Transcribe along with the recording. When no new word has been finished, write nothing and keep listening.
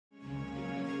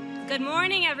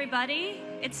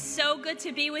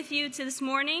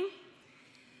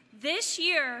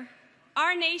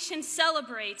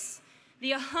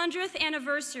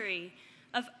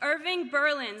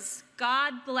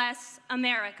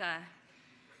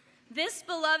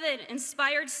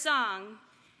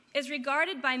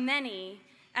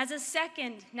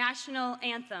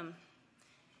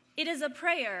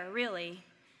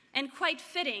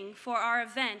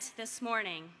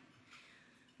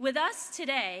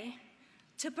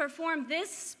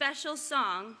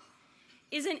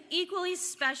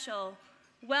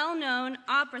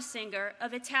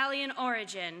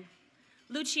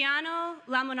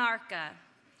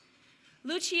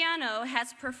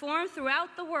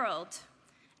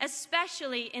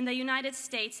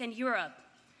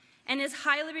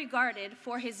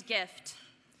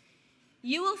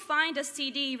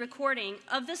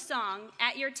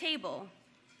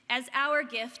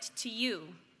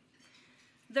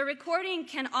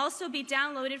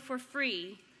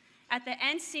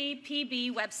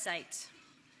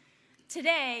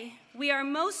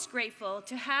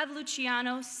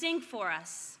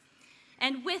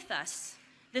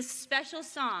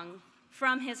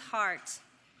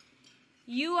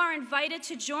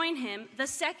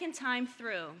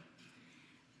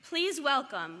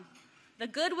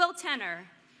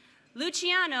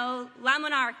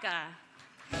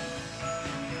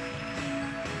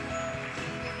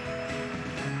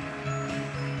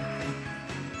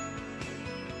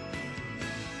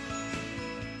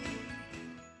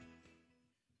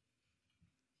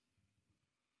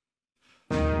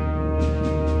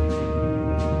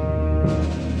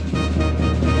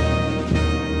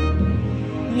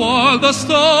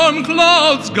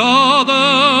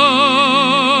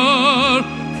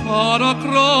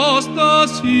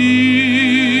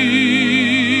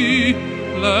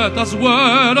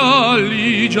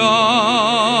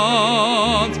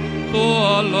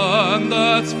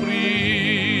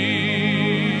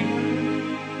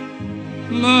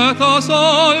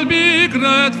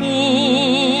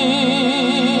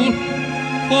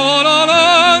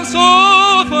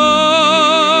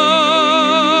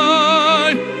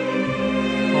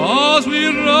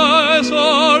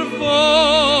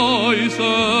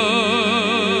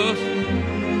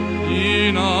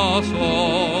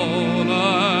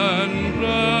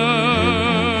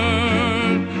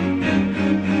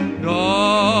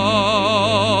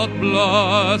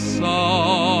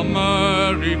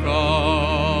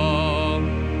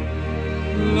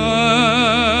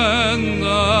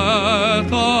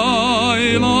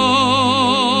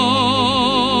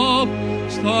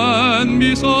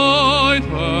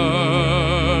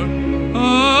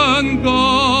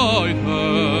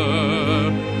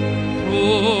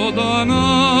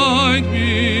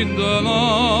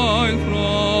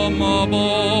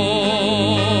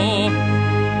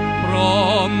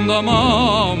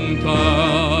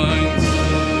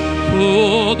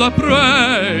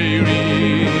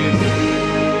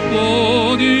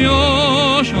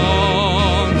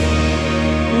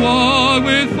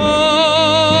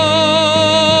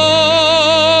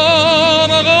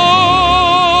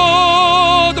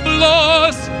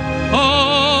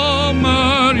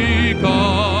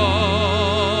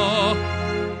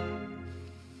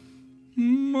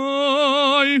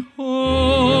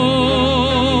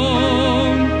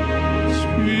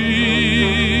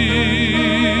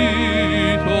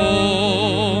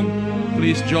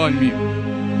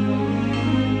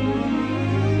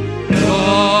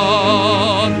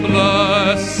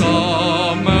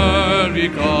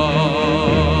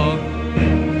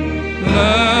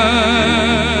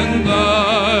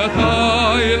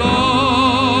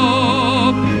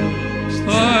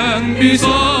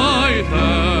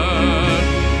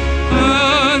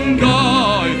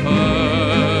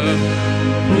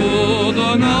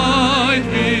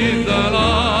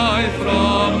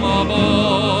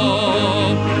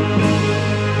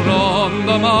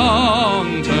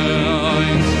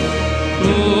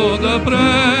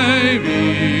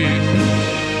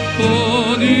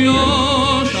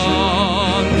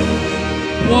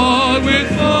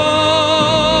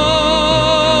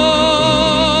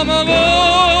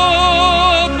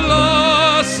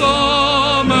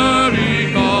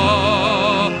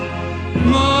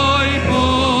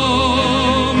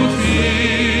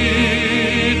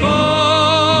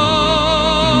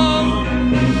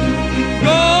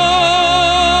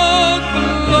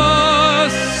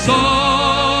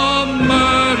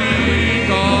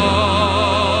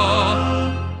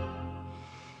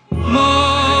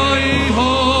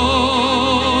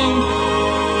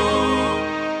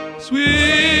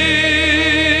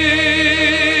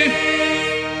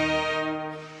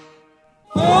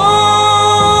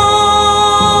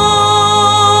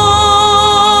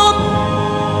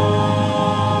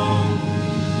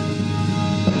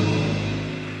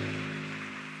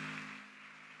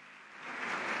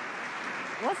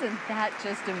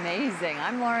just amazing.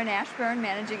 I'm Lauren Ashburn,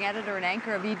 managing editor and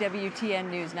anchor of EWTN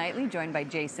News Nightly, joined by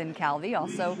Jason Calvi,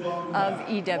 also of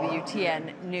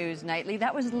EWTN News Nightly.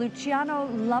 That was Luciano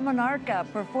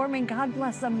Lamonarca performing God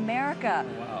Bless America.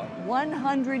 Wow.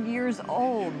 100 years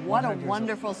old. What a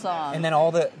wonderful song. And then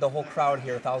all the whole crowd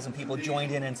here, 1,000 people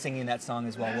joined in and singing that song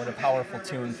as well. What a powerful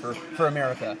tune for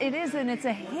America. It is, and it's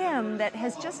a hymn that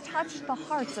has just touched the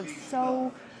hearts of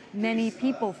so many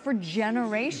people for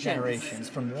generations. Generations,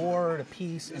 from war to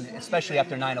peace, and especially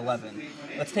after 9/11.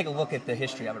 Let's take a look at the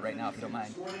history of it right now, if you don't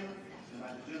mind.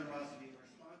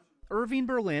 Irving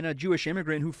Berlin, a Jewish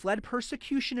immigrant who fled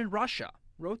persecution in Russia,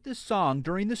 wrote this song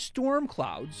during the storm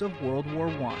clouds of World War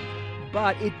I.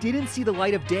 But it didn't see the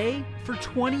light of day for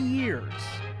 20 years.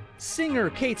 Singer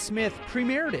Kate Smith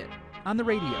premiered it on the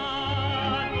radio.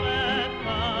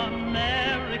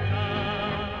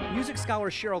 Music scholar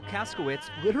Cheryl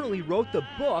Kaskowitz literally wrote the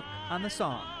book on the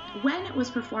song. When it was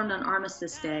performed on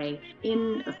Armistice Day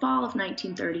in the fall of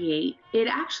 1938, it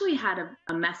actually had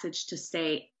a message to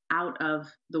stay out of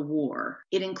the war.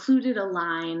 It included a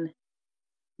line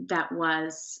that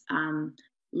was,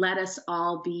 let us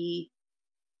all be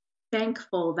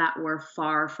thankful that we're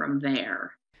far from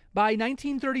there. By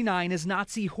 1939, as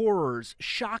Nazi horrors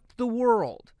shocked the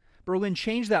world, Berlin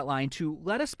changed that line to,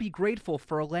 let us be grateful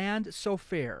for a land so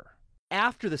fair.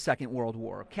 After the Second World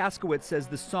War, Kaskowitz says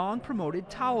the song promoted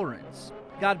tolerance.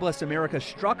 God Bless America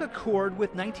struck a chord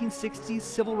with 1960s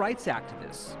civil rights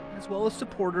activists, as well as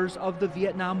supporters of the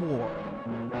Vietnam War.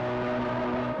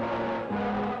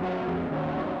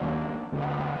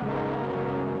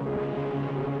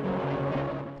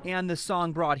 And the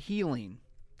song brought healing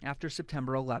after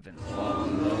September 11th.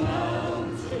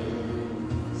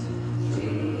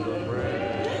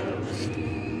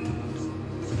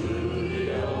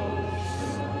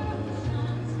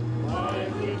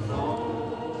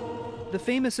 The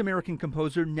famous American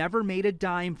composer never made a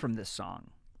dime from this song.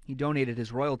 He donated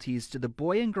his royalties to the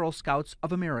Boy and Girl Scouts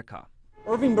of America.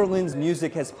 Irving Berlin's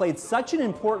music has played such an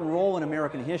important role in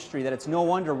American history that it's no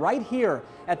wonder right here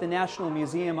at the National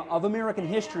Museum of American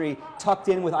History, tucked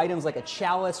in with items like a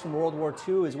chalice from World War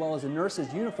II as well as a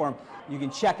nurse's uniform, you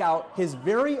can check out his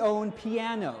very own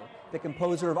piano, the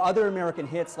composer of other American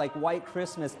hits like White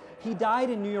Christmas. He died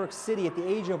in New York City at the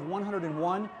age of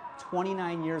 101,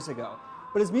 29 years ago.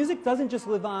 But his music doesn't just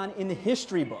live on in the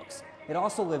history books, it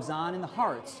also lives on in the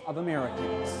hearts of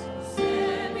Americans.